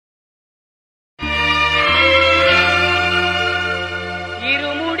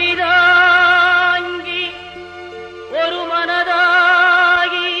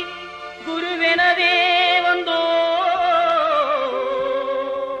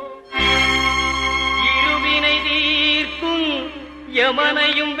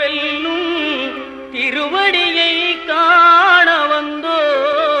யமனையும் வெல்லும் திருவடியை காண வந்தோ.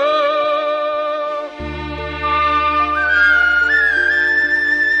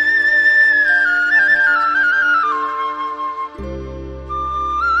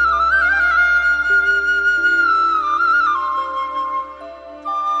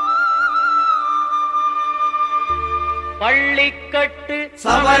 பள்ளிக்கட்டு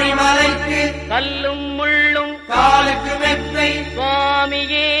சபரிமலைக்கு கல்லும் முள்ளும் காலுக்கு மெத்தை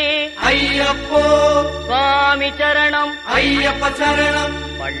சுவாமியே ஐயப்போ சுவாமி சரணம் ஐயப்ப சரணம்.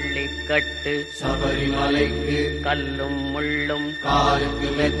 பள்ளிக்கட்டு சபரிமலைக்கு கல்லும் முள்ளும் காலுக்கு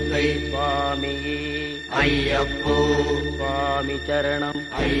மெத்தை சுவாமியே ஐயப்போ சுவாமி சரணம்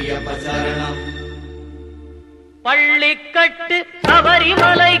ஐயப்ப சரணம். பள்ளிக்கட்டு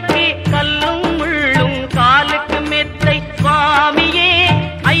சபரிமலைக்கு கல்லும் முள்ளும் காலுக்கு மெத்தை சுவாமியே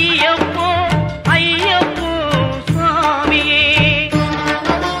ஐயப்போ ஐயப்போ சுவாமியே.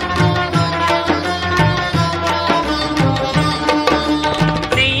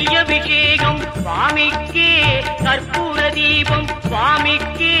 நெய்யபிஷேகம் சுவாமிக்கே கற்பூர தீபம்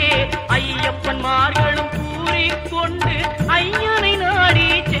சுவாமிக்கே ஐயப்பன்மார்களும் கூறிக்கொண்டு ஐயனை நாடி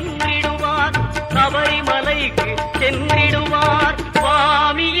சென்றிடுவார் சபரிமலைக்கு சென்றிடுவார்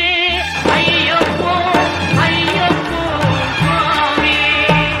சுவாமியே ஐயப்போ ஐயப்போ சுவாமியே.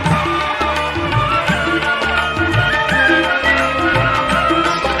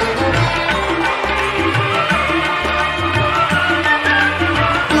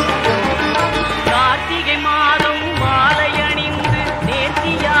 கார்த்திகை மாதம் மாலை அணிந்து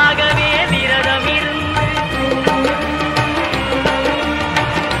நேர்த்தியாகவே விரதம் இருந்து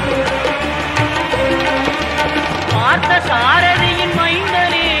பார்த்த சாரதியின்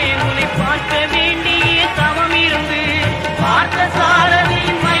மைந்தனே உன்னை பார்க்க வேண்டிய தவம் இருந்து பார்த்த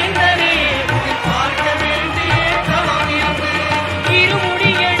சாரதியின் மைந்தனே உன்னை பார்க்க வேண்டிய தவம் இருந்து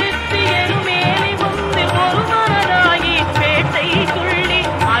இருமுடி எடுத்து எருமேலி வந்து ஒரு மனதாகி பேட்டை துள்ளி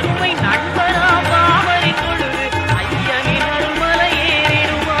அருமை நண்பரா பாவரை தொழுது ஐயனின் அருமலை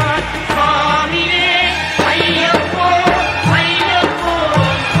ஏறிடுவார் சுவாமியே ஐயப்போ ஐயப்போ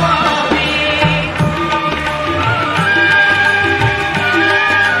சுவாமியே.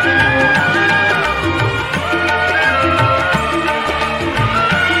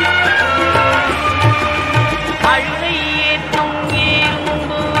 அழுகை ஏற்றும்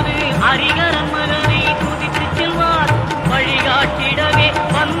ஏறும்போது ஹரிகரன் மகனை குதித்து செல்வார் வழிகாட்டிடவே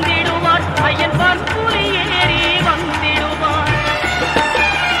வந்திடுவார் ஐயன் பற்புலி ஏறி வந்திடுவார்.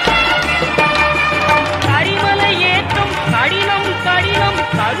 கரிமலை ஏற்றும் கடினம் கடினம்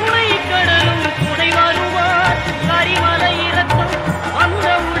கருணை கடலும் துணை வருவார் கரிமலை இறக்கம்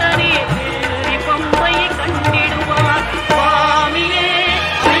வந்தவுடனே ஏறி பம்பை கண்டிடுவார் சுவாமியே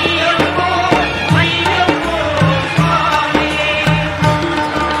ஐயப்போ ஐயப்போ சுவாமியே.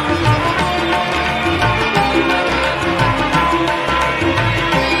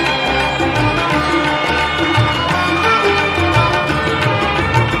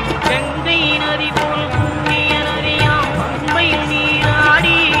 கங்கை நதி போல் புண்ணிய நதியாம் பம்பையில்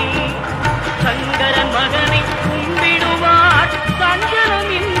நீராடி சங்கரன் மகனை கும்பிடுவார்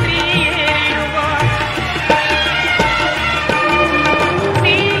சஞ்சலமின்றி ஏறிடுவார்.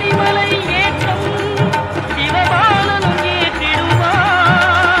 நீலிமலை ஏற்றம் சிவபாலனும்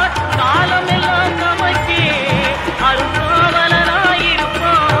ஏற்றிடுவார் காலமெல்லாம் நமக்கே அருகாவலனாயிருப்பார்.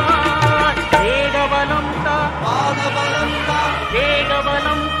 தேகபலம் தா பாதபலம் தா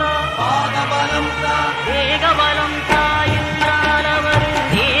தேகபலம் தா பாதபலம் தா தேகபலம் தா என்றால் அவரும்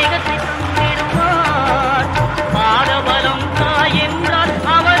தேகத்தை தந்திடுவார். பாதபலம் தா என்றால்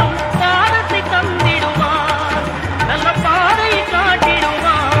அவரும் பாதத்தை தந்திடுவார். நல்ல பாதை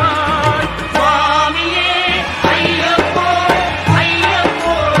காட்டிடுவார் சுவாமியே ஐயப்போ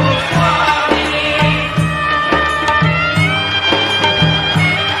ஐயப்போ சுவாமியே.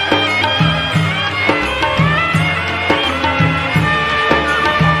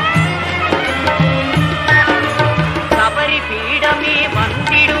 சபரி பீடமே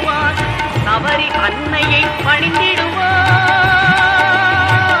வந்திடுவார் சபரி அன்னையை பணிந்திடுவார்.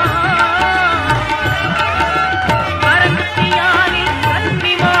 கரத்தியாலில்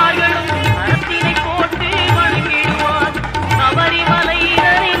கல்விமார்களும் கரத்தினை போட்டு வணங்கிடுவார்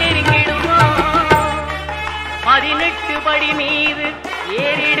சபரிமலையினரை நெருங்கிடுவார். 18 படி மீது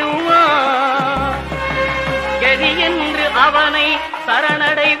ஏறிடுவார் கதி என்று அவனை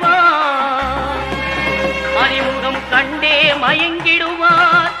சரணடைவார். அறிமுகம் கண்டே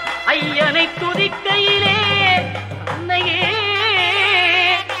மயங்கிடுவார் ஐயனை துதிக்கையிலே தன்னையே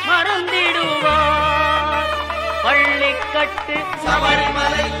மறந்திடுவார். பள்ளிக்கட்டு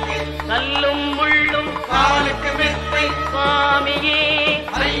சபரிமலைக்கு கல்லும் முள்ளும் காலுக்கு மெத்தை மெத்தை சுவாமியே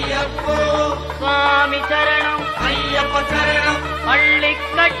ஐயப்போ சுவாமி சரணம் ஐயப்ப சரணம்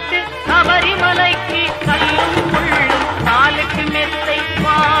பள்ளிக்கட்டு சபரிமலைக்கு கல்லும் முள்ளும் காலுக்கு மெத்தை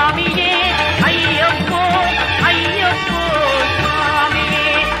சுவாமியே ஐயப்போ ஐயப்போ சுவாமியே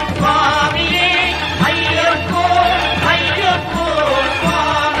சுவாமியே ஐயப்போ ஐயப்போ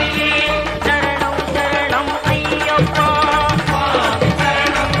சுவாமியே சரணம் சரணம் ஐயப்பா சுவாமி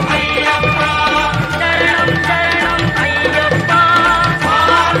சரணம் ஐயப்பா சரணம் சரணம் ஐயப்பா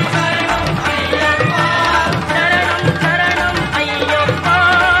சுவாமி சரணம் ஐயப்பா சரணம் சரணம் ஐயப்பா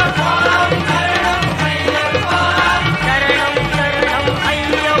சுவாமி சரணம் ஐயப்பா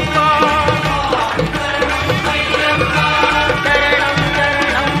சரணம்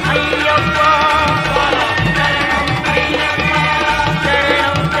சரணம் ஐயப்பா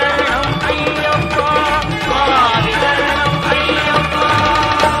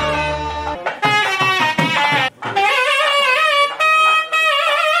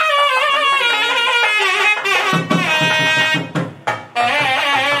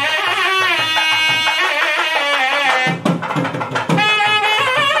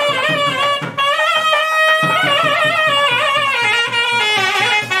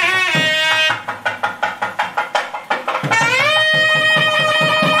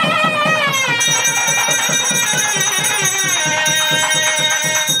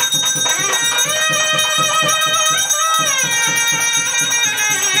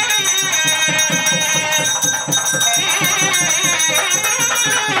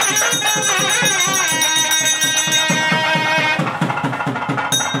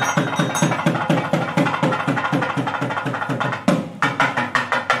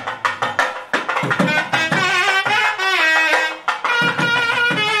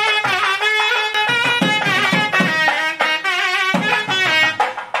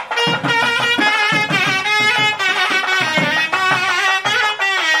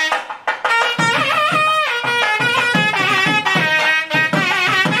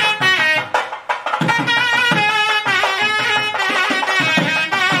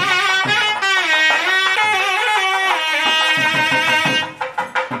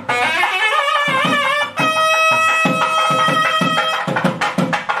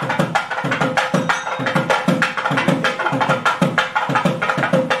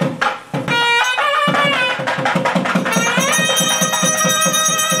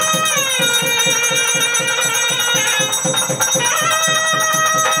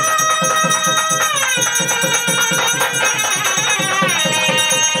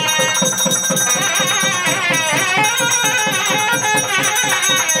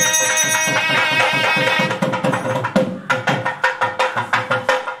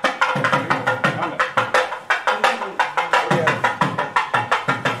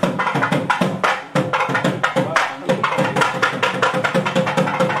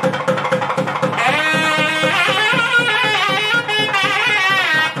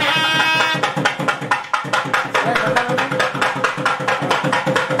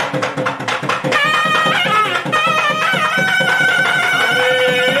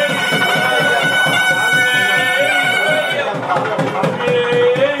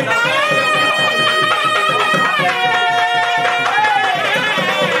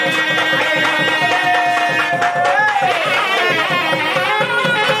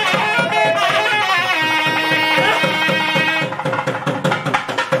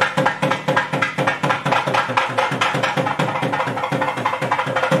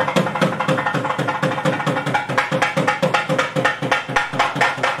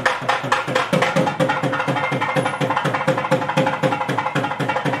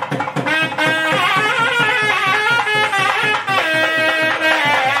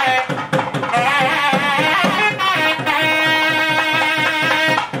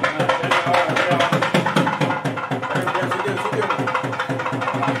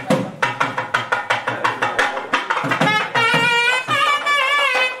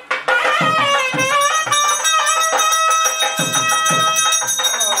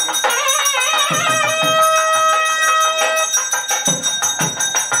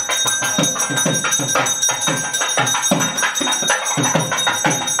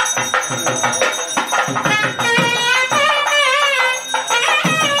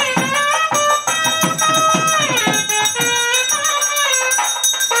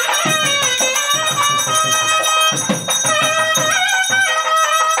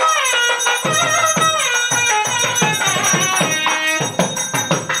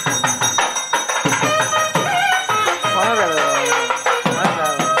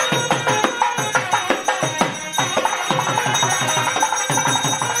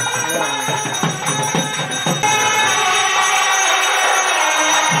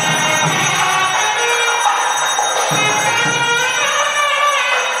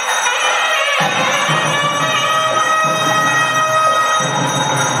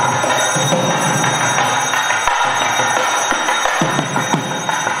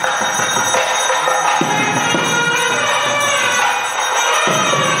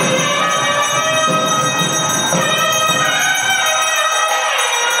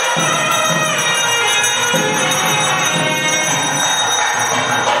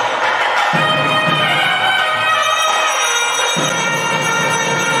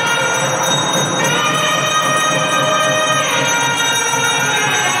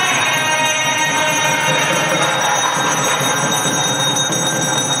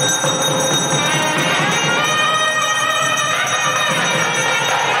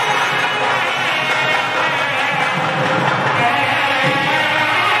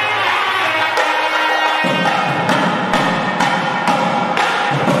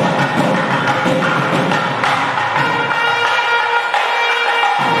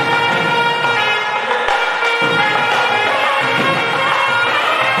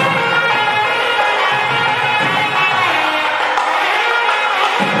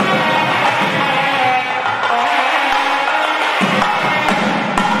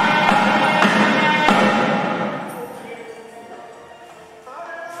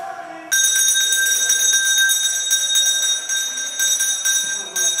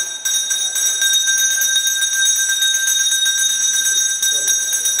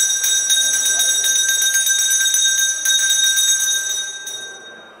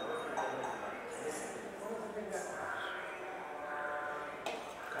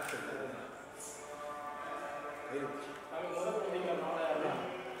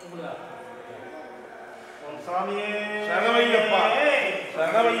சாமியே சரணமையப்பா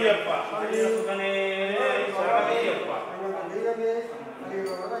சரணமையப்பா சுகனே சரணமையப்பா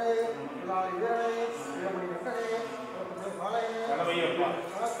சரணமையப்பா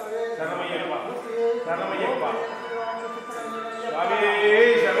சரணமையப்பா சரணமையப்பா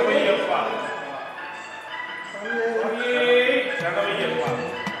சாமியே சரணமையப்பா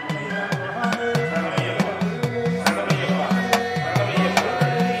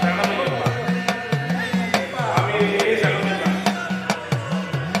சாமியே சரணமையப்பா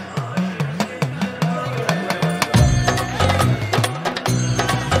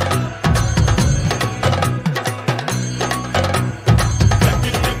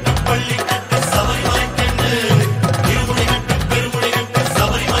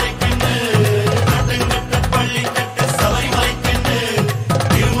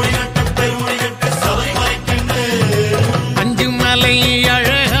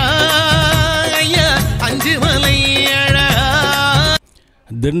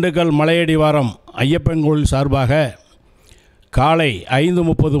திண்டுக்கல் மலையடிவாரம் ஐயப்பன் கோயில் சார்பாக காலை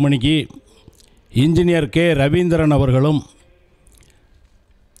 5:30 மணிக்கு இன்ஜினியர் கே ரவீந்திரன் அவர்களும்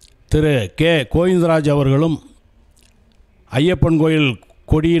திரு கே கோவிந்தராஜ் அவர்களும் ஐயப்பன் கோயில்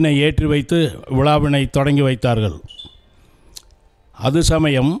கொடியினை ஏற்றி வைத்து விழாவினை தொடங்கி வைத்தார்கள். அது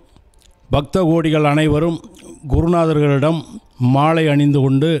சமயம் பக்த கோடிகள் அனைவரும் குருநாதர்களிடம் மாலை அணிந்து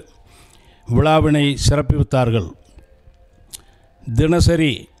கொண்டு விழாவினை சிறப்பித்தார்கள். தினசரி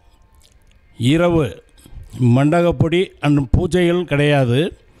இரவு மண்டகப்பொடி அண்ட் பூஜைகள் கிடையாது.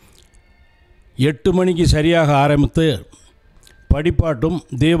 8 மணிக்கு சரியாக ஆரம்பித்து படிப்பாட்டும்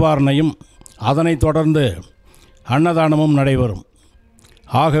தீபாரணையும் அதனைத் தொடர்ந்து அன்னதானமும் நடைபெறும்.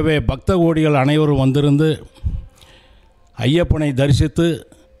 ஆகவே பக்த கோடிகள் அனைவரும் வந்திருந்து ஐயப்பனை தரிசித்து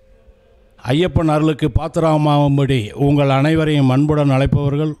ஐயப்பன் அருளுக்கு பாத்திரமாகும்படி உங்கள் அனைவரையும் அன்புடன்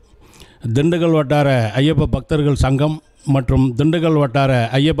அழைப்பவர்கள் திண்டுக்கல் வட்டார ஐயப்ப பக்தர்கள் சங்கம் மற்றும் திண்டுக்கல் வட்டார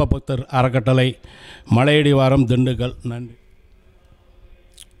ஐயப்ப பக்தர் அறக்கட்டளை மலையடிவாரம் திண்டுக்கல். நன்றி.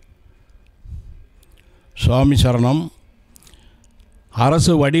 சுவாமி சரணம்.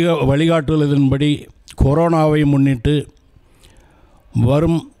 அரசு வழிகாட்டுதலின்படி கொரோனாவை முன்னிட்டு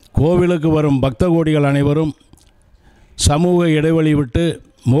கோவிலுக்கு வரும் பக்த கோடிகள் அனைவரும் சமூக இடைவெளி விட்டு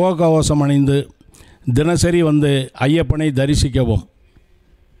முகக்கவசம் அணிந்து தினசரி வந்து ஐயப்பனை தரிசிக்கவும்.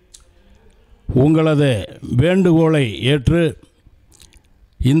 உங்களது வேண்டுகோளை ஏற்று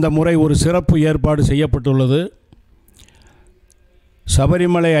இந்த முறை ஒரு சிறப்பு ஏற்பாடு செய்யப்பட்டுள்ளது.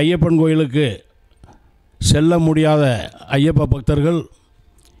 சபரிமலை ஐயப்பன் கோயிலுக்கு செல்ல முடியாத ஐயப்ப பக்தர்கள்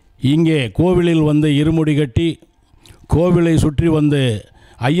இங்கே கோவிலில் வந்து இருமுடி கட்டி கோவிலை சுற்றி வந்து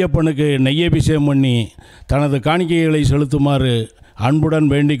ஐயப்பனுக்கு நெய்யபிஷேகம் பண்ணி தனது காணிக்கைகளை செலுத்துமாறு அன்புடன்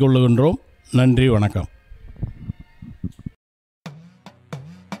வேண்டிக் கொள்ளுகின்றோம். நன்றி, வணக்கம்.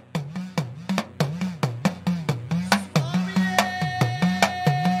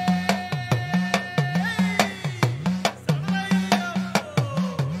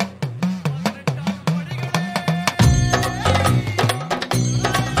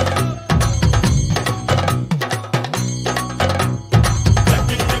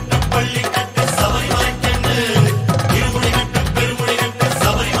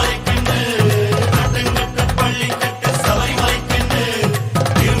 சபரிமலை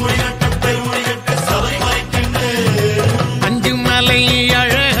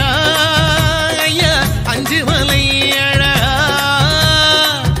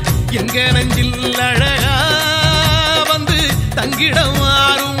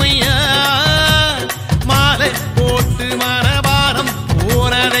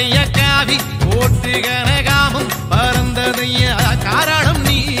காவி போட்டு கனகாமம் பறந்ததையா காரணம்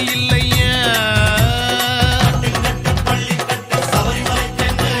நீ இல்லையா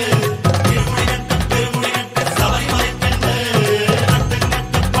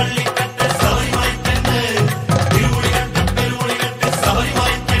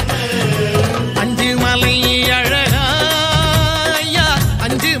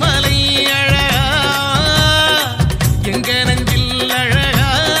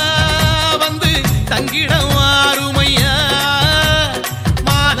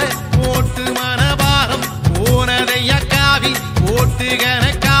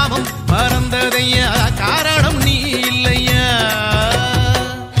கனகாமம் பறந்ததையா காரணம் நீ இல்லையா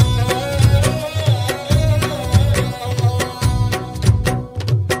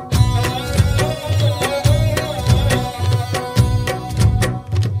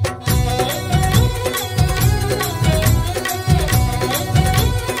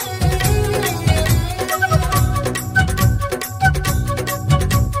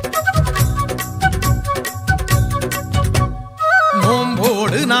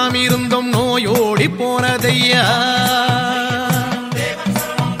நோம்போடு நாம் இருந்தோம் நோயோடி போனதையா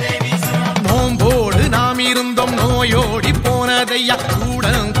நோம்போடு நாம் இருந்தோம் நோயோடி போனதையா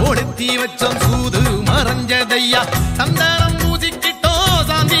கூடம் கொடுத்தி வச்சோம் சூது மறைஞ்சதையா சந்தானம் பூசிக்கிட்டோம்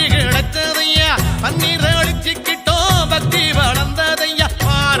சாந்தி கிடைச்சதையா பன்னீர் அடிச்சுக்கிட்டோம் பக்தி வளர்ந்ததையா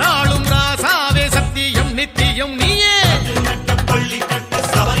பாராளும் ராசாவே சத்தியம் நித்தியம் நீயே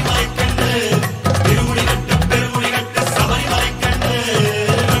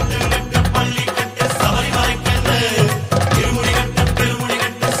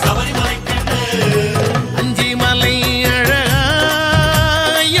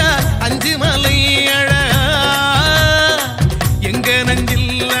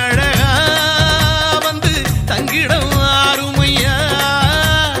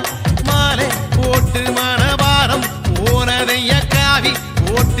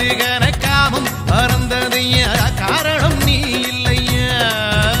கனகாமம் பறந்ததையா காரணம் நீ இல்லையா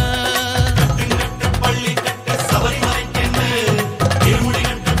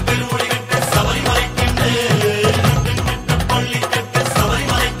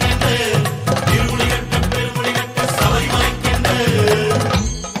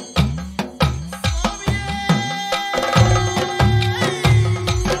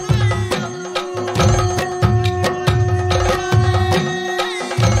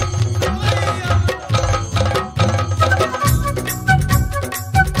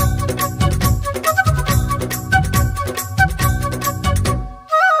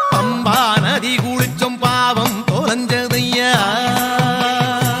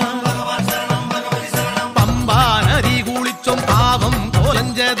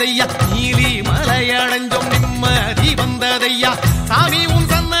நீலி மலையடைஞ்சோம் நிம்மதி வந்ததையா சாமி உன்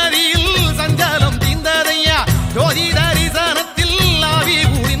சன்னதியில் சஞ்சலம் தீர்ந்ததையா ஜோதி தரிசனத்தில் ஆவி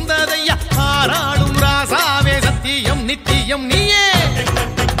குளிர்ந்ததையா ஆராளும் ராசாவே சத்தியம் நித்தியம் நீயே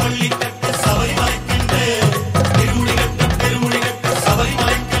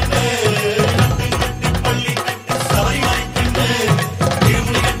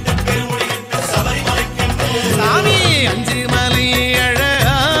சாமி அஞ்சு மலை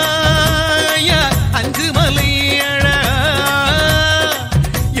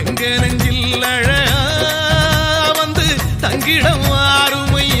தங்கிடம்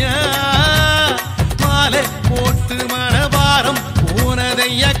ஆறுமையா மாலை போட்டு மனபாரம்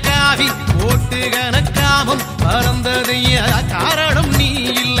போனதையா காவி போட்டு கனகாமம் பறந்ததையா காரணம் நீ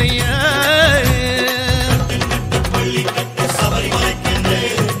இல்லையா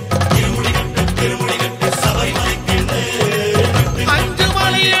அஞ்சு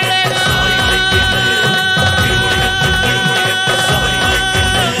மலை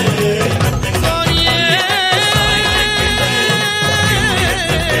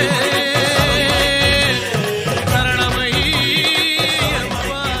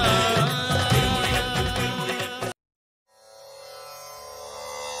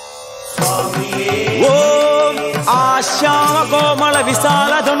श्याम कोमल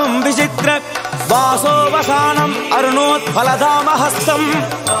विशाल धनुं विचित्र वासोवसानम् अरुणोत्फलधामहस्तम्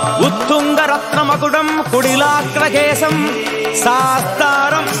उत्तुंग रत्नमकुटं कुडिलाग्रकेशं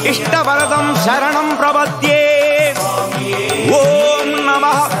शास्तारम् इष्टवरदं शरणं प्रपद्ये ओम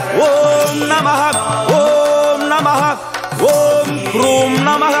नमः ओम नमः ओम नमः ओम क्रूं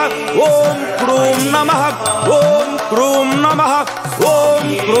नमः ओम क्रूं नमः ओम क्रूं नमः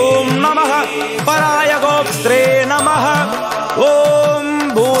ओम क्रूं नमः पराय गोप्त्रे नमः ओम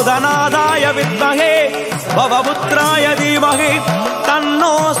भूतनादाय विद्महे भवपुत्राय धीमहि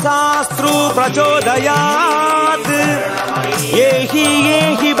तन्नो शास्त्रु प्रचोदयात् ஏஹி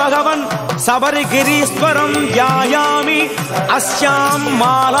ஏஹி பகவன் சபரிகிரீஸ்வரம் யாயாமி அஸ்யாம்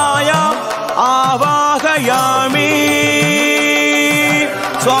மாலாயாம் ஆவாகயாமி.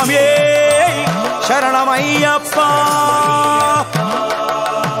 சுவாமியே சரணம் ஐயப்பா.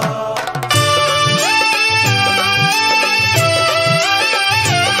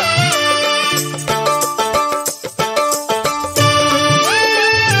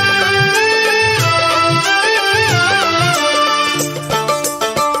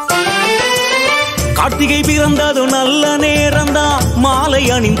 கார்த்திகை பிறந்தது நல்ல நேரம்தான், மாலை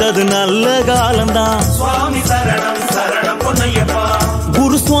அணிந்தது நல்ல காலம்தான். சுவாமி சரணம் சரணம் பொன்னையப்பா.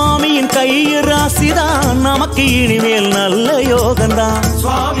 குரு சுவாமியின் கை ராசிதான், நமக்கு இனிமேல் நல்ல யோகம்தான்.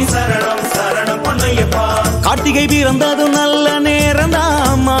 சுவாமி சரணம் சரணம் பொன்னையப்பா. கார்த்திகை பிறந்தது நல்ல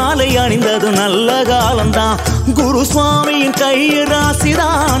நேரம்தான், மாலை அணிந்தது நல்ல காலம்தான். குரு சுவாமியின் கை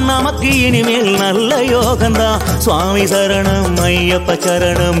ராசிதான், நமக்கு இனிமேல் நல்ல யோகம்தான். சுவாமி சரணம் ஐயப்ப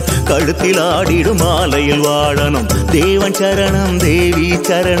சரணம், கழுத்தில் ஆடிடும் மாலையில் வாழணும். தேவன் சரணம் தேவி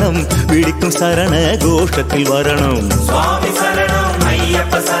சரணம், விழிக்கும் சரண கோஷத்தில் வரணும். சுவாமி சரணம்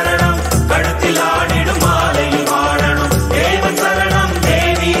ஐயப்ப சரணம், கழுத்தில் ஆடிடும் மாலையில் வாழணும். தேவன் சரணம்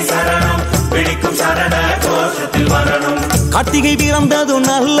தேவி சரணம், விழிக்கும் சரண கோஷத்தில் வரணும். கார்த்திகை பிறந்தது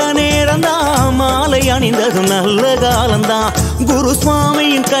நல்ல நேரம்தான், மாலை அணிந்தது நல்ல காலம்தான். குரு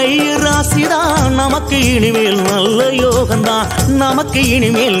சுவாமியின் கை ராசிதான், நமக்கு இனிமேல் நல்ல யோகம்தான். நமக்கு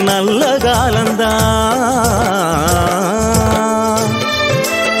இனிமேல் நல்ல காலம்தான்.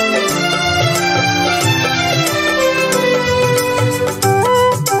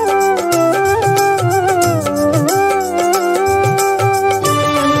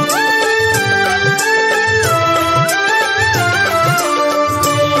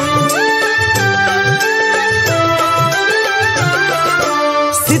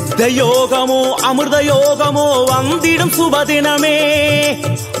 சித்த யோகமோ அமிர்த யோகமோ வந்திடும் சுபதினமே.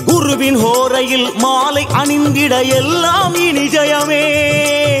 குருவின் ஹோரையில் மாலை அணிந்திட எல்லாம் இனி ஜெயமே.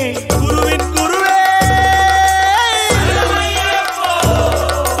 குருவின் குருவே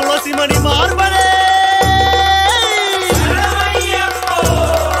துளசிமணி மார்பனே.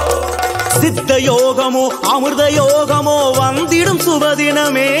 சித்த யோகமோ அமிர்த யோகமோ வந்திடும்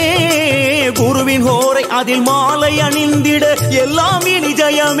சுபதினமே. குருவின் ஹோரை அதில் மாலை அணிந்திட எல்லாம் இனி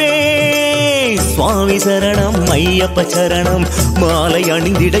ஜெயமே. சுவாமி சரணம் ஐயப்ப சரணம், மாலை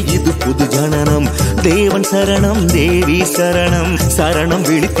அணிந்திட இது புது ஜனனம். தேவன் சரணம் தேவி சரணம், சரணம்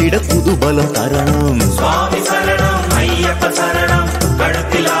விழித்திட புது பலம் தரணம். சுவாமி சரணம் ஐயப்ப சரணம்,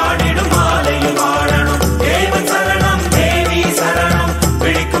 கழுத்தில் ஆடிடும் மாலையில் வாழணும். தேவன் சரணம் தேவி சரணம்,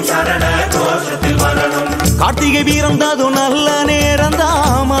 விழிக்கும் சரண கோஷத்தில் வரணும். கார்த்திகை பிறந்தது நல்ல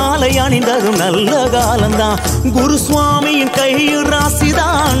நேரம்தான், மாலை அணிந்தது நல்ல காலம்தான். குரு சுவாமியின் கை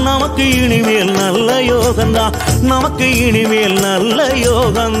ராசிதான், நமக்கு இனிமேல் நல்ல யோகம்தான். நமக்கு இனிமேல் நல்ல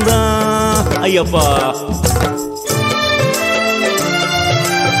யோகம்தான். ஐயப்பா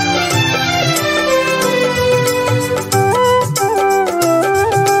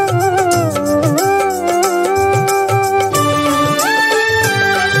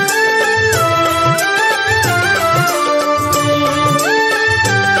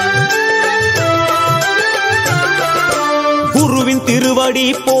திருவடி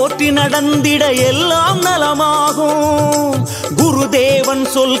போற்றி நடந்திட எல்லாம் நலமாகும். குருதேவன்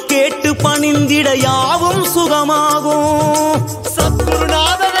சொல் கேட்டு பணிந்திட யாவும் சுகமாகும்.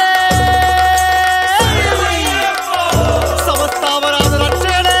 சத்குருநாதனே சமஸ்தாவராத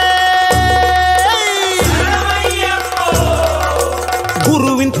ரட்சகனே.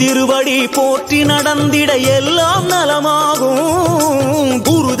 குருவின் திருவடி போற்றி நடந்திட எல்லாம் நலமாகும்.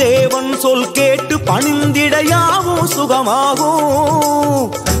 குருதேவன் சொல் கேட்டு பணிந்திட யாவும் சுகமாகும்.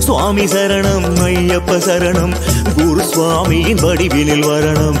 சுவாமி சரணம் ஐயப்ப சரணம், குரு சுவாமியின் வடிவினில்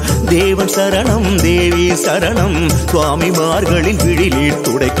வரணும். தேவன் சரணம் தேவி சரணம், சுவாமிமார்களின் விழிநீர்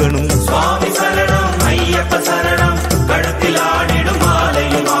துடைக்கணும். சுவாமி சரணம் ஐயப்ப சரணம், கழுத்தில் ஆடிடும்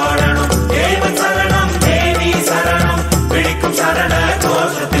மாலையில் வாழணும். தேவன் சரணம் தேவி சரணம், விழிக்கும் சரண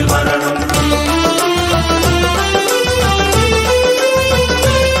கோஷத்தில் வரணும்.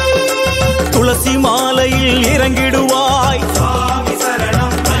 துளசி மாலையில் இறங்கிடுவாய். சுவாமி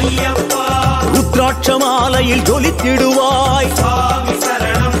சரணம் ஐயப்பா. ருத்ராட்ச மாலையில் ஜொலித்திடுவாய். சுவாமி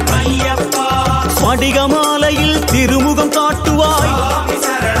சரணம் ஐயப்பா. ஸ்படிக மாலையில் திருமுகம் காட்டுவாய். சுவாமி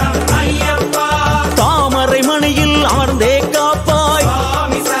சரணம் ஐயப்பா. தாமரை மணியில் அமர்ந்தே காப்பாய்.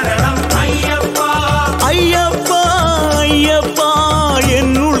 சுவாமி சரணம் ஐயப்பா. ஐயப்பா ஐயப்பா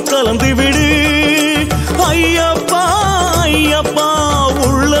என்னுள் கலந்து விடு. ஐயப்பா ஐயப்பா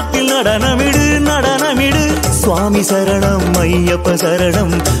உள்ளத்தில் நடனமிடு நடனமிடு. சுவாமி சரணம் ஐயப்ப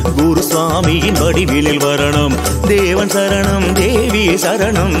சரணம் குரு சுவாமியின் வடிவிலில் வரணும் தேவன் சரணம் தேவி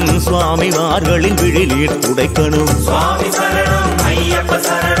சரணம் சுவாமிமார்களின் விழிநீர் துடைக்கணும் சுவாமி சரணம் ஐயப்ப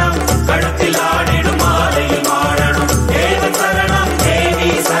சரணம் கழுத்தில் ஆடிடும் மாலையில் வாழணும் தேவன் சரணம்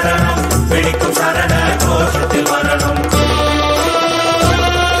தேவி சரணம் பிடிக்கும் சரண கோஷத்தில் வரணும்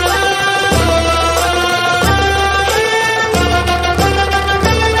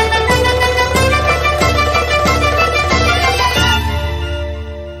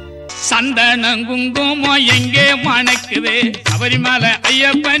சந்தனம் குங்குமம் எங்கே மணக்குது சபரிமலை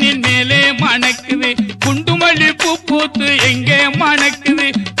ஐயப்பனின் மேலே மணக்குது குண்டுமல்லி பூ பூத்து எங்கே மணக்குது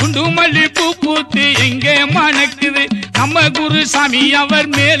குண்டுமல்லி பூ பூத்து எங்கே மணக்குது நம்ம குருசாமி அவர்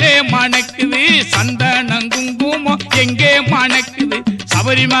மேலே மணக்குது சந்தனம் குங்குமம் எங்கே மணக்குது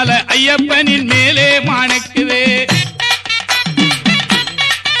சபரிமலை ஐயப்பனின் மேலே மணக்குது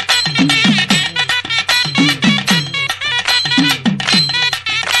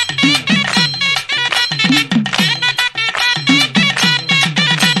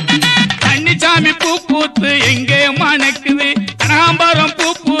பூ பூத்து எங்கே மணக்குது கனகாம்பரம் பூ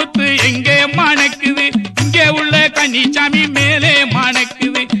பூத்து எங்கே மணக்குது இங்கே உள்ள கன்னிச்சாமி மேலே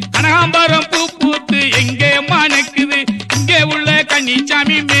மணக்குது கனகாம்பரம் பூ பூத்து எங்கே மணக்குது இங்கே உள்ள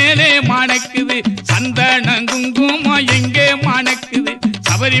கன்னிச்சாமி மேலே மணக்குது சந்தனம் குங்குமம் எங்கே மணக்குது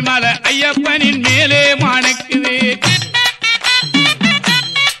சபரிமலை ஐயப்பனின் மேலே மணக்குது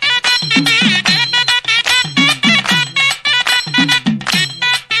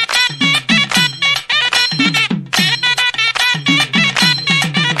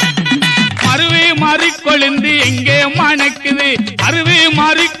மாறிக்கொழுந்து எங்கே மணக்குது அருவி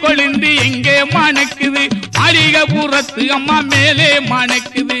மாறிக்கொழுந்து எங்கே மணக்குது மாளிகபுரத்து அம்மா மேலே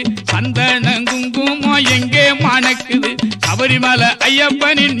மணக்குது சந்தனம் குங்குமம் எங்கே மணக்குது சபரிமலை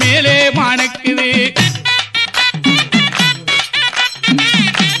ஐயப்பனின் மேலே மணக்குது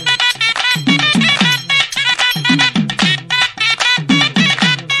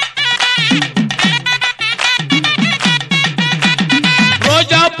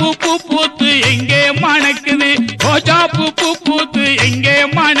பூ பூத்து எங்கே மணக்குது ரோஜா பூ பூத்து எங்கே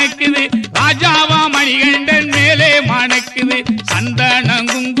மணக்குது ராஜாவா மணிகண்டன் மேலே மணக்குது சந்தனம்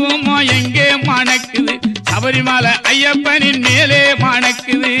குங்குமம் எங்கே மணக்குது சபரிமலை ஐயப்பனின் மேலே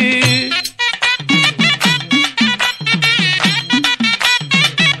மணக்குது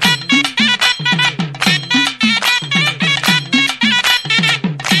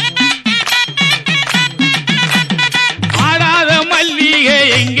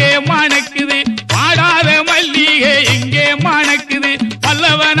எங்கே மணக்குது பாடாத மல்லிகை எங்கே மணக்குது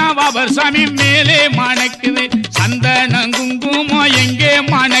பல்லவனா பாபர் சாமி மேலே மணக்குது சந்தனம் குங்குமம் எங்கே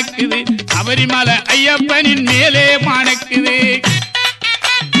மணக்குது சபரிமலை ஐயப்பனின் மேலே மணக்குது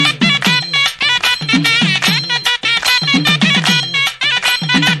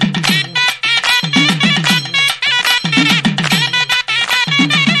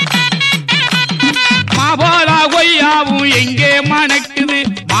மாபாலா கொய்யாவும் எங்கே மணக்குது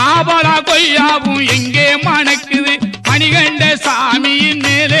மாபாலா கொய்யாவும் எங்கே மணக்குது மணிகண்ட சாமியின்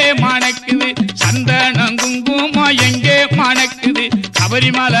மேலே மணக்குது சந்தனம் குங்குமம் எங்கே மணக்குது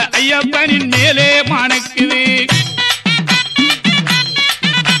சபரிமலை ஐயப்பனின் மேலே மணக்குது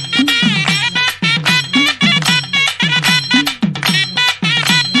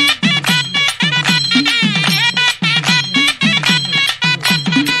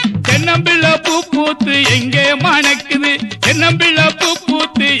தென்னம்பிள்ளை பூ பூத்து எங்கே மணக்குது தென்னம்பிள்ளை பூ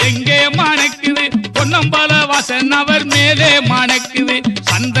பூத்து எங்கே மணக்குது பொன்னம்பல வாசன் அவர் மேலே மணக்குது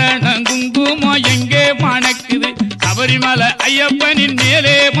சந்தனம் குங்குமம் எங்கே மணக்குது சபரிமலை ஐயப்பனின்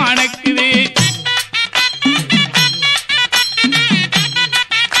மேலே மணக்குது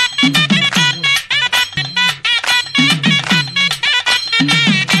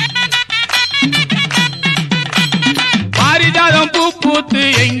பாரிஜாதம் பூ பூத்து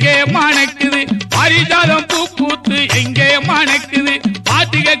எங்கே மணக்குது பாரிஜாதம் பூ பூத்து எங்கே மணக்குது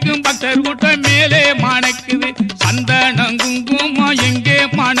பாட்டு கேட்கும் பக்தர் கூட்டம் மேலே மணக்குது சந்தனம் குங்குமம் எங்கே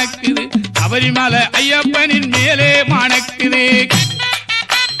மணக்குது சபரிமலை ஐயப்பனின் மேலே மணக்குது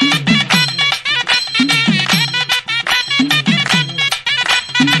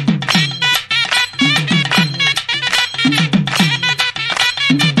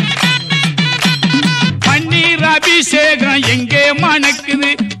அபிஷேகம் எங்கே மணக்குது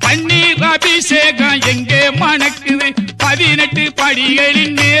பன்னீர் அபிஷேகம் எங்கே மணக்குது 18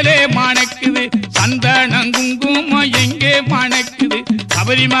 படிகளின் மேலே மணக்குது சந்தனம் குங்குமம் எங்கே மணக்குது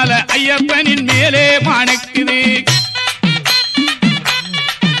சபரிமலை ஐயப்பனின் மேலே மணக்குது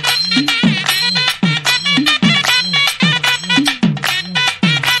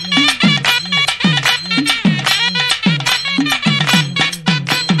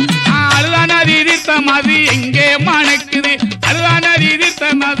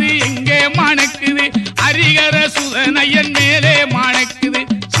காத்து எங்கே மணக்குது ஹரிகர சுதனையன் மேலே மணக்குது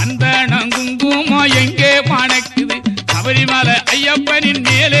சந்தனம் குங்குமம் எங்கே மணக்குது சபரிமலை ஐயப்பனின்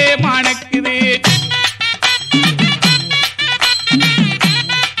மேலே மணக்குது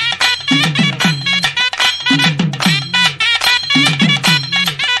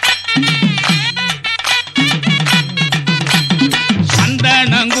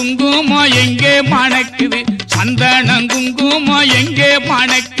சந்தனம் குங்குமம் எங்கே மணக்குது சந்தனம் குங்குமம் எங்கே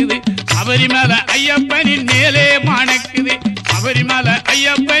மணக்குது சபரிமலை ஐயப்பனின் மேலே மணக்குது சபரிமலை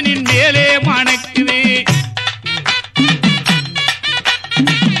ஐயப்பனின் மேலே மணக்குது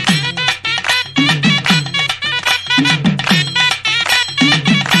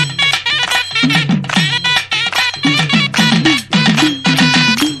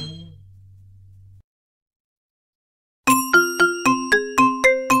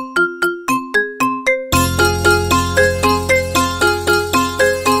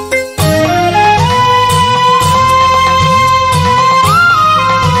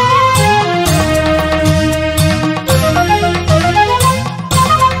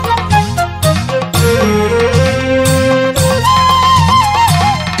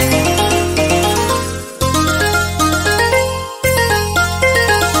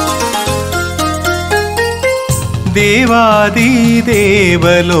தேவாதி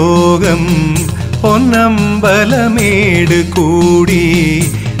தேவலோகம் பொன்னம்பலமேடு கூடி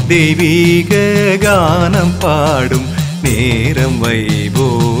தெய்வீக கானம் பாடும் நேரம்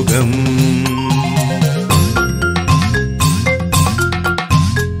வைபோகம்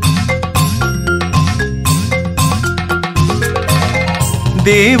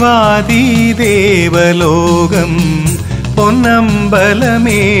தேவாதி தேவலோகம்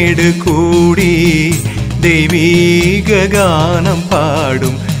பொன்னம்பலமேடு கூடி தெய்வீக கானம்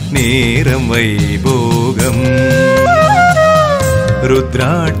பாடும் நேரம் வைபோகம்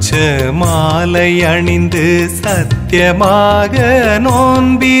ருத்ராட்ச மாலை அணிந்து சத்தியமாக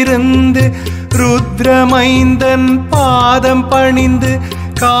நோன்பிருந்து ருத்ரமைந்தன் பாதம் பணிந்து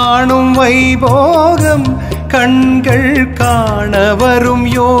காணும் வைபோகம் கண்கள் காண வரும்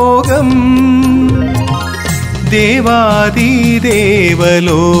யோகம் தேவாதி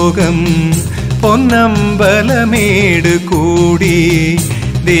தேவலோகம் பொன்னம்பலமேடு கூடி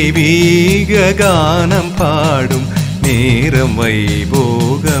தெய்வீக கானம் பாடும் நேரம்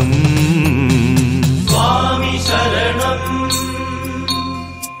வைபோகம் சுவாமி சரணம்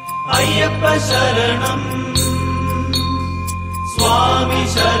ஐயப்ப சரணம் சுவாமி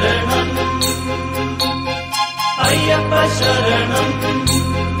சரணம் ஐயப்ப சரணம்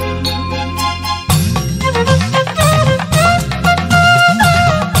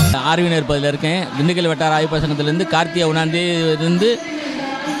ஆர்வினர் பகுதியில் இருக்கேன். திண்டுக்கல் வட்டார ஆய்வு சங்கத்திலேருந்து கார்த்திகை 1ஆம்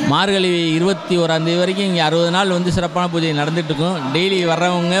மார்கழி 21ஆம் வரைக்கும் இங்கே 60 நாள் வந்து சிறப்பான பூஜை நடந்துகிட்ருக்கும். டெய்லி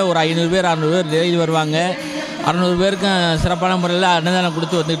வர்றவங்க ஒரு 500 பேர் 600 பேர் டெய்லி வருவாங்க. 600 பேருக்கும் சிறப்பான முறையில் அன்னதானம்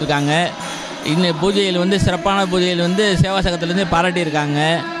கொடுத்து வந்துட்டு இருக்காங்க. இன்னும் பூஜையில் வந்து சிறப்பான பூஜையில் வந்து சேவா சங்கத்திலேருந்து பாராட்டியிருக்காங்க.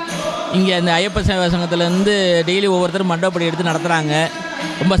 இங்கே அந்த ஐயப்ப சேவா சங்கத்திலேருந்து டெய்லி ஒவ்வொருத்தரும் மண்டபப்படி எடுத்து நடத்துகிறாங்க.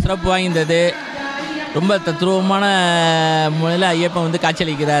 ரொம்ப சிறப்பு வாய்ந்தது. ரொம்ப தத்ரூபமான முறையில் ஐயப்பன் வந்து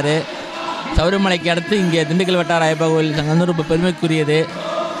காட்சியளிக்கிறார். சபரிமலைக்கு அடுத்து இங்கே திண்டுக்கல் வட்டார ஐயப்பா கோவில் சங்கம் வந்து ரொம்ப பெருமைக்குரியது.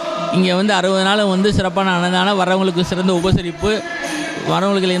 இங்கே வந்து 60 நாள் வந்து சிறப்பான அன்னதானம், வரவங்களுக்கு சிறந்த உபசரிப்பு,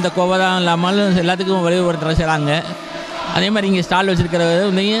 வரவங்களுக்கு எந்த கோபம் இல்லாமல் எல்லாத்துக்கும் வழிபடுத்துகிற செய்கிறாங்க. அதே மாதிரி இங்கே ஸ்டால் வச்சுருக்கிறது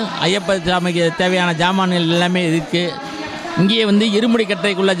வந்து ஐயப்ப சாமிக்கு தேவையான ஜாமான்கள் எல்லாமே இருக்குது. இங்கேயே வந்து இருமுடி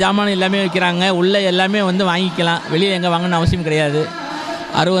கட்டைக்குள்ள ஜாமான் எல்லாமே வைக்கிறாங்க. உள்ளே எல்லாமே வந்து வாங்கிக்கலாம். வெளியே எங்கே வாங்கணும்னு அவசியம் கிடையாது.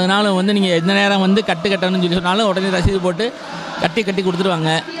 60 நாளும் வந்து நீங்கள் எந்த நேரம் வந்து கட்டணும்னு சொல்லி சொன்னாலும் உடனே ரசீது போட்டு கட்டி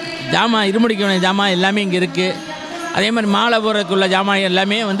கொடுத்துருவாங்க. ஜாமான் இருமுடிக்கு வேண்டிய ஜாமான் எல்லாமே இங்கே இருக்குது. அதே மாதிரி மாலை போடுறதுக்குள்ள ஜாமான்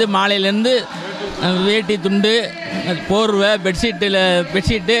எல்லாமே வந்து மாலையிலேருந்து வேட்டி, துண்டு, போர்வை,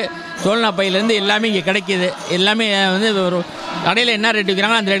 பெட்ஷீட்டு, சோழனா பையிலேருந்து எல்லாமே இங்கே கிடைக்கிது. எல்லாமே வந்து ஒரு கடையில் என்ன ரேட்டு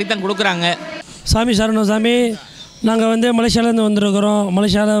விற்கிறாங்களோ அந்த ரேட்டுக்கு தான் கொடுக்குறாங்க. சாமி சரணம் சாமி. நாங்கள் வந்து மலேசியாவிலேருந்து வந்திருக்கிறோம்.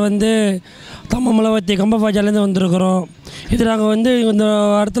 மலேசியாவில் வந்து தம்மமலவத்தி கம்பபாஜாலேருந்து வந்திருக்கிறோம். இது நாங்கள் வந்து இந்த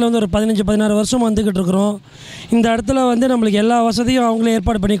இடத்துல வந்து ஒரு 15-16 வருஷம் வந்துக்கிட்டு இருக்கிறோம். இந்த இடத்துல வந்து நம்மளுக்கு எல்லா வசதியும் அவங்களே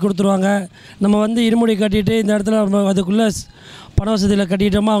ஏற்பாடு பண்ணி கொடுத்துருவாங்க. நம்ம வந்து இருமுடி கட்டிட்டு இந்த இடத்துல நம்ம அதுக்குள்ளே பண வசதியில்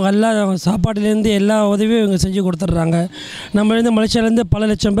கட்டிட்டோமா அவங்க எல்லா சாப்பாட்டுலேருந்து எல்லா உதவியும் இவங்க செஞ்சு கொடுத்துட்றாங்க. நம்ம வந்து மலேசியாவிலேருந்து பல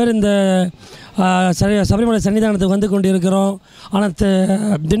லட்சம் பேர் இந்த சபரிமலை சன்னிதானத்துக்கு வந்து கொண்டு இருக்கிறோம். ஆனால்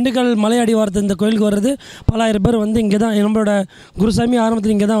திண்டுக்கல் மலையடிவாரத்து இந்த கோயிலுக்கு வர்றது பல ஆயிரம் பேர் வந்து இங்கே தான். நம்மளோட குருசாமி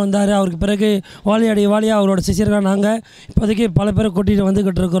ஆரம்பத்தில் இங்கே தான் வந்தார். அவருக்கு பிறகு வாலியா அவரோட சிஷியர்களாக நாங்கள் இப்போதைக்கு பல பேரை கூட்டிகிட்டு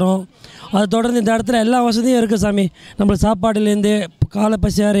வந்துக்கிட்டு இருக்கிறோம். அதை தொடர்ந்து இந்த இடத்துல எல்லா வசதியும் இருக்குது சாமி. நம்மளுக்கு சாப்பாடுலேருந்து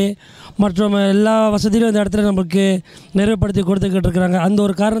காலப்பசியாறு மற்றும் எல்லா வசதிகளும் இந்த இடத்துல நமக்கு நிறைவுபடுத்தி கொடுத்துக்கிட்டு இருக்கிறாங்க. அந்த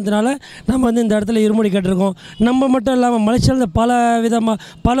ஒரு காரணத்தினால நம்ம வந்து இந்த இடத்துல இருமுடி கேட்டிருக்கோம். நம்ம மட்டும் இல்லாமல் மலேசியாவில் பல விதமாக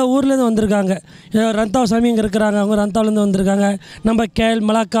பல ஊர்லேருந்து வந்திருக்காங்க. ரந்தாவ் சாமி இங்கே இருக்கிறாங்க, அவங்க ரந்தாவிலேருந்து வந்திருக்காங்க. நம்ம கேல்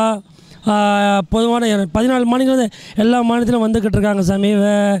மலாக்கா பொதுவான 14 மாநிலம் எல்லா மாநிலத்திலும் வந்துக்கிட்டு இருக்காங்க சாமி.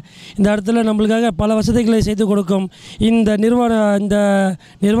 இந்த இடத்துல நம்மளுக்காக பல வசதிகளை செய்து கொடுக்கும் இந்த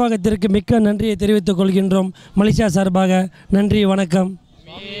நிர்வாகத்திற்கு மிக்க நன்றியை தெரிவித்துக் கொள்கின்றோம் மலேசியா சார்பாக. நன்றி, வணக்கம்.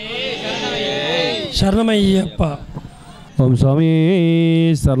 சரணமையப்பா. ஓம் சுவாமி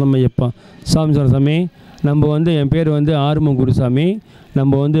சரணமையப்பா. சாமி சாமி, நம்ம வந்து என் பேர் வந்து ஆறுமுகம் குருசாமி.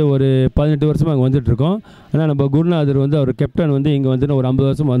 நம்ம வந்து ஒரு 18 வருஷமாக அங்கே வந்துட்டுருக்கோம். ஆனால் நம்ம குருநாதர் வந்து அவர் கேப்டன் வந்து இங்கே வந்துட்டு ஒரு 50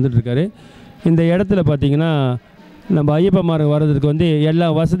 வருஷம் வந்துட்டுருக்காரு. இந்த இடத்துல பார்த்திங்கன்னா நம்ம ஐயப்பமாருக்கு வர்றதுக்கு வந்து எல்லா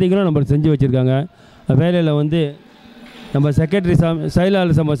வசதிகளும் நம்மளுக்கு செஞ்சு வச்சுருக்காங்க. வேலையில் வந்து நம்ம செக்ரட்டரி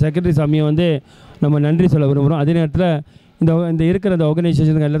செக்ரட்டரி சாமியை வந்து நம்ம நன்றி சொல்ல விரும்புகிறோம். அதே நேரத்தில் இந்த இருக்கிற இந்த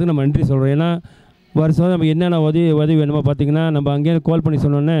ஆர்கனைசேஷனுக்கு எல்லாத்துக்கும் நம்ம நன்றி சொல்கிறோம். ஏன்னா வருஷம் நம்ம என்னென்ன உதவி வேணுமோ பார்த்திங்கன்னா நம்ம அங்கேயே கால் பண்ணி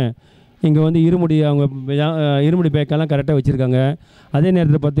சொன்னோன்னே இங்கே வந்து இருமுடி பேக்கெல்லாம் கரெக்டாக வச்சுருக்காங்க. அதே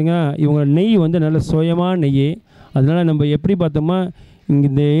நேரத்தில் பார்த்திங்கன்னா இவங்க நெய் வந்து நல்ல சுயமான நெய். அதனால் நம்ம எப்படி பார்த்தோமா இங்கே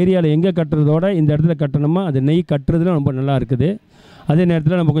இந்த ஏரியாவில் எங்கே கட்டுறதோட இந்த இடத்துல கட்டணுமா அந்த நெய் கட்டுறதுலாம் ரொம்ப நல்லா இருக்குது. அதே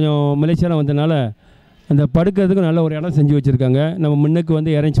நேரத்தில் நம்ம கொஞ்சம் மலேசியாவில் வந்ததுனால அந்த படுக்கிறதுக்கு நல்ல ஒரு இடம் செஞ்சு வச்சுருக்காங்க. நம்ம முன்னுக்கு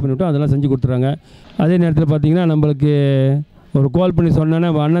வந்து அரேஞ்ச் பண்ணிவிட்டோம், அதெல்லாம் செஞ்சு கொடுத்துறாங்க. அதே நேரத்தில் பார்த்திங்கன்னா நம்மளுக்கு ஒரு கால் பண்ணி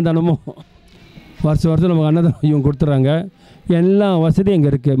சொன்னோன்னே அன்னதானமும் வருஷம் நமக்கு அன்னதானம் இவங்க கொடுத்துட்றாங்க. எல்லா வசதியும் இங்கே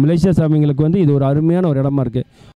இருக்குது. மலேசியா சாமிங்களுக்கு வந்து இது ஒரு அருமையான ஒரு இடமா இருக்குது.